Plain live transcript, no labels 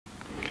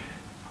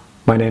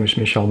My name is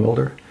Michel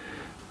Mulder.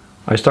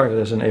 I started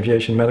as an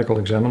aviation medical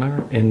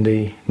examiner in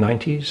the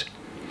 90s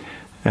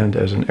and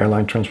as an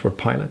airline transport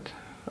pilot.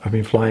 I've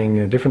been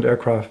flying different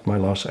aircraft. My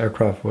last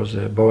aircraft was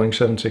a Boeing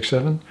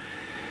 767.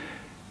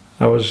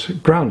 I was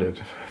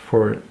grounded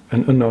for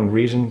an unknown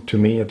reason to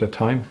me at the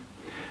time.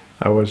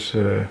 I was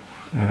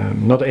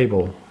not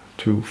able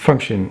to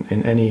function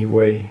in any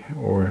way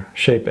or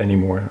shape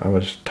anymore. I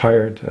was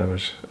tired, I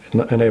was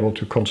unable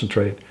to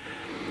concentrate.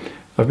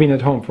 I've been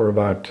at home for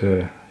about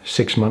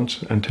 6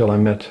 months until I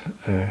met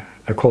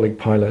a colleague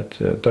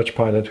pilot, a Dutch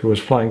pilot, who was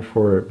flying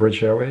for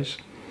British Airways.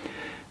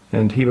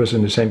 And he was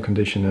in the same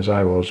condition as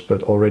I was,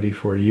 but already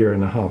for a year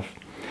and a half.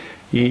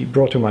 He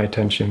brought to my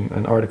attention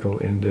an article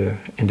in the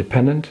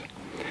Independent,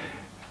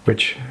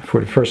 which for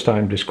the first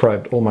time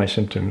described all my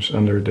symptoms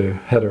under the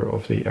header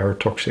of the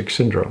Aerotoxic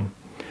Syndrome.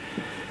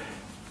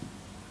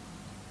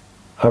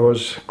 I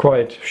was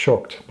quite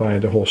shocked by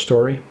the whole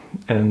story,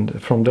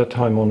 and from that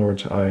time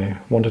onwards I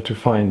wanted to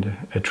find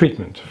a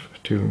treatment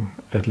to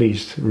at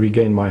least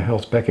regain my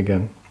health back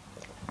again.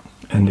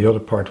 And the other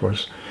part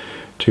was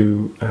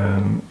to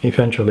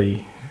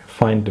eventually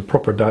find the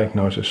proper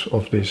diagnosis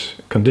of this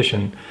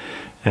condition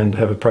and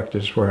have a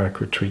practice where I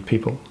could treat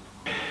people.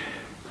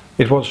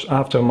 It was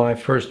after my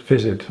first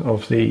visit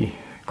of the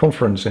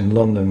conference in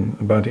London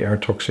about the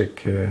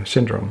Aerotoxic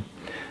Syndrome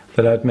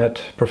that I'd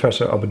met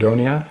Professor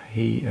Abedonia.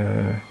 He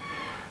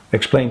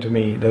explained to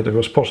me that it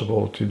was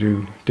possible to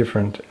do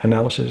different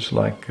analysis,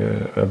 like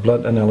a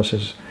blood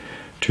analysis,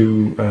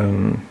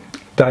 to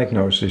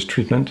diagnose this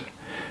treatment.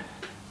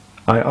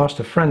 I asked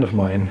a friend of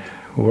mine,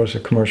 who was a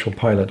commercial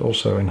pilot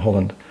also in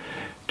Holland,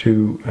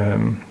 to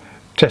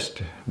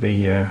test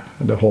the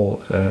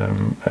whole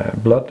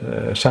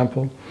blood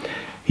sample.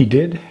 He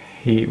did.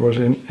 He was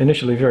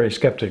initially very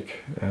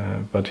skeptic,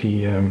 but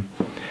he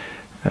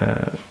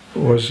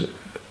was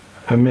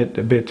a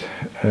bit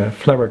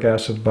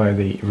flabbergasted by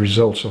the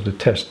results of the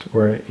test,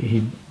 where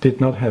he did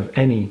not have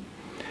any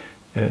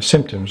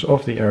symptoms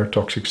of the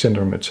aerotoxic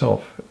syndrome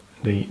itself.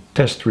 The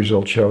test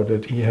results showed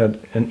that he had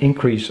an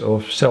increase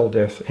of cell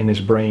death in his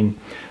brain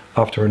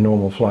after a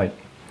normal flight,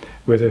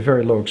 with a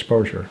very low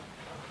exposure.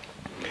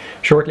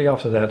 Shortly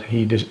after that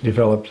he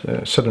developed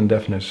sudden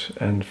deafness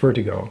and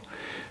vertigo,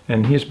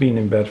 and he has been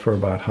in bed for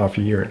about half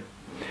a year.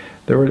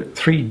 There were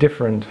 3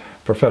 different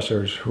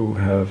professors who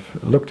have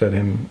looked at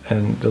him,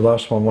 and the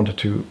last one wanted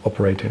to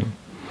operate him.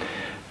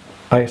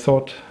 I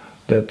thought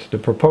that the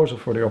proposal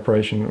for the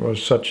operation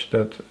was such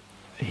that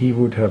he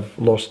would have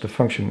lost the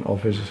function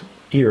of his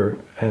ear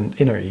and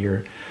inner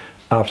ear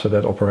after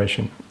that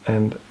operation.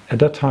 And at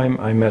that time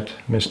I met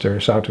Mr.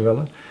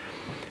 Zoutewelle.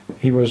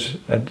 He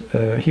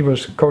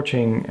was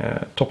coaching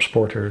top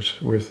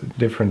sporters with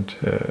different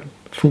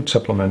food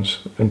supplements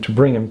and to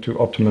bring him to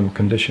optimum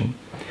condition.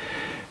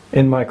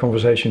 In my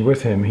conversation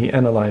with him, he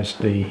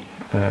analyzed the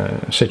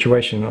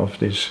situation of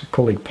this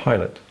colleague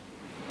pilot,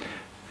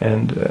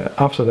 and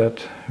after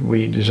that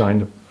he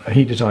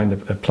designed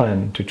a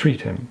plan to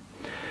treat him.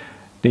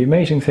 The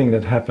amazing thing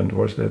that happened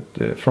was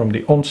that from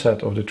the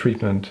onset of the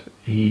treatment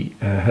he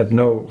had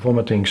no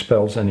vomiting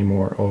spells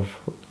anymore of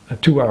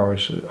 2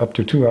 hours, up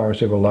to 2 hours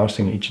they were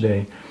lasting each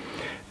day,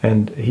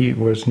 and he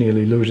was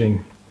nearly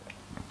losing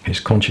his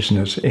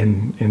consciousness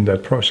in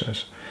that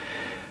process.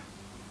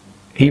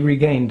 He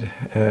regained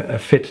a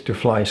fit to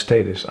fly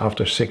status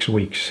after 6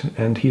 weeks,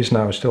 and he is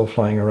now still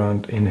flying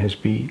around in his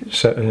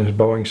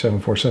Boeing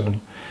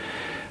 747.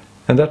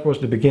 And that was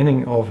the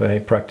beginning of a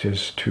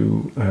practice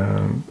to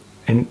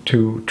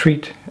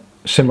treat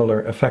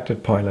similar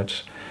affected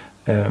pilots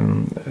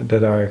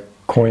that are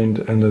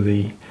coined under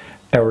the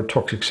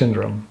Aerotoxic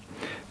Syndrome.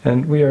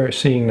 And we are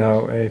seeing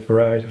now a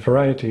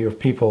variety of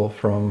people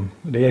from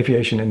the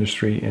aviation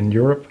industry in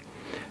Europe,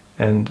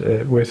 and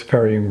with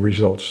varying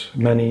results.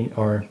 Many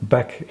are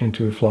back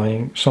into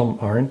flying, some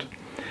aren't,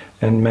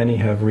 and many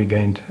have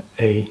regained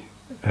a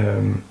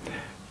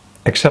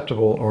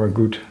acceptable or a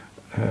good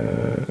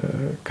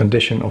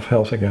condition of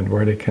health again,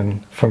 where they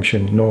can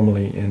function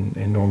normally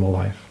in normal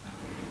life.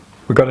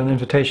 We got an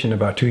invitation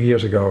about 2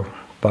 years ago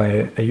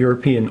by a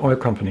European oil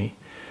company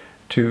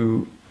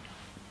to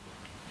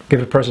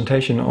give a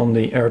presentation on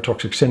the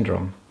aerotoxic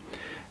syndrome.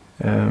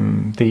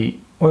 The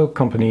oil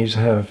companies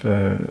have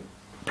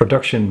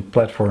production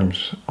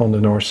platforms on the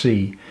North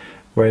Sea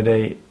where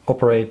they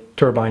operate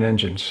turbine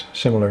engines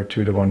similar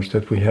to the ones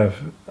that we have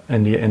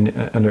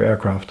under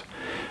aircraft,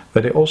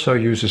 but they also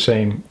use the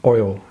same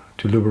oil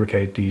to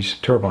lubricate these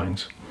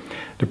turbines.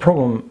 The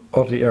problem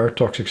of the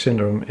aerotoxic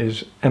syndrome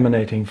is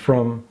emanating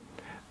from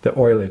the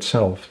oil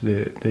itself.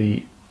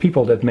 The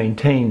people that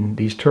maintain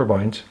these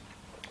turbines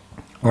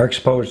are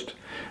exposed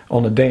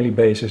on a daily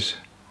basis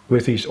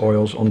with these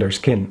oils on their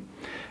skin,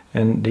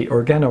 and the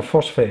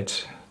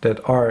organophosphates that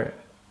are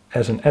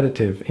as an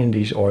additive in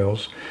these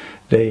oils,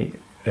 they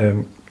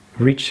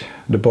reach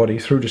the body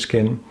through the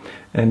skin,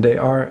 and they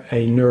are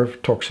a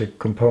nerve toxic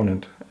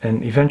component,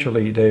 and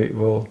eventually they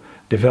will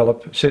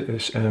develop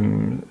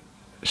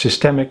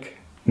systemic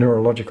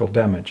neurological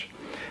damage.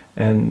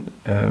 And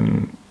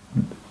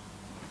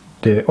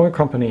the oil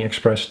company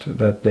expressed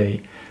that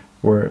they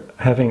were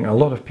having a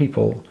lot of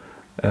people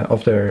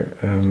of their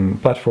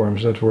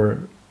platforms that were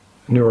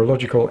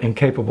neurological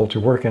incapable to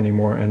work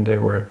anymore, and they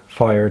were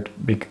fired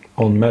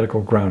on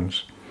medical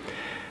grounds.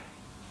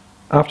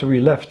 After we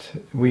left,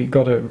 we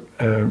got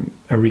a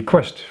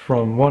request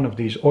from one of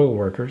these oil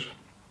workers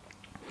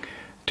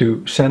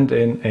to send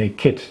in a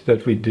kit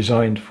that we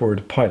designed for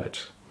the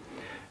pilots.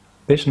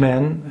 This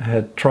man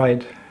had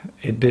tried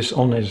this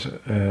on his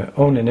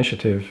own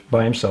initiative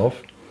by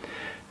himself,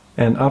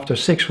 and after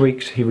 6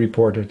 weeks he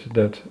reported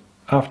that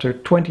after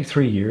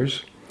 23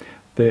 years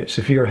the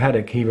severe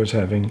headache he was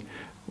having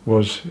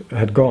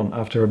had gone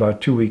after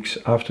about 2 weeks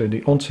after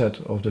the onset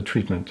of the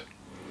treatment.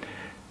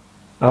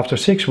 After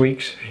 6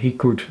 weeks he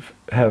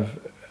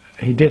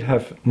did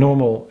have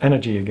normal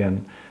energy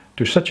again,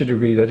 to such a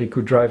degree that he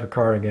could drive a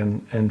car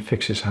again and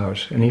fix his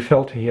house, and he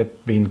felt he had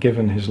been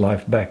given his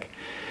life back.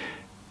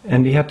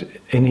 And he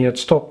had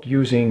stopped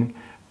using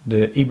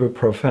the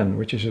ibuprofen,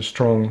 which is a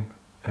strong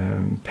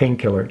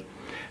painkiller,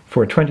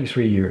 for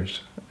 23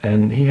 years,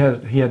 and he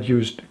had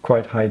used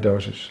quite high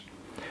doses.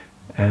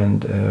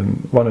 And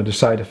one of the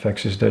side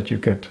effects is that you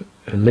get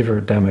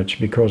liver damage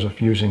because of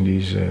using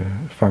these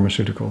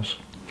pharmaceuticals.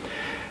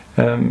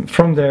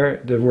 From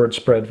there the word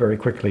spread very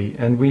quickly,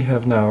 and we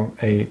have now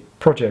a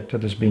project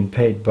that has been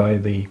paid by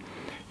the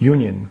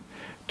union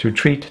to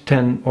treat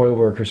 10 oil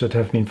workers that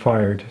have been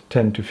fired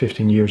 10 to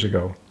 15 years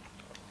ago.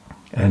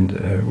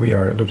 And we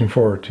are looking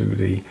forward to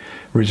the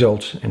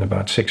results in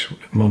about 6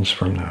 months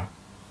from now.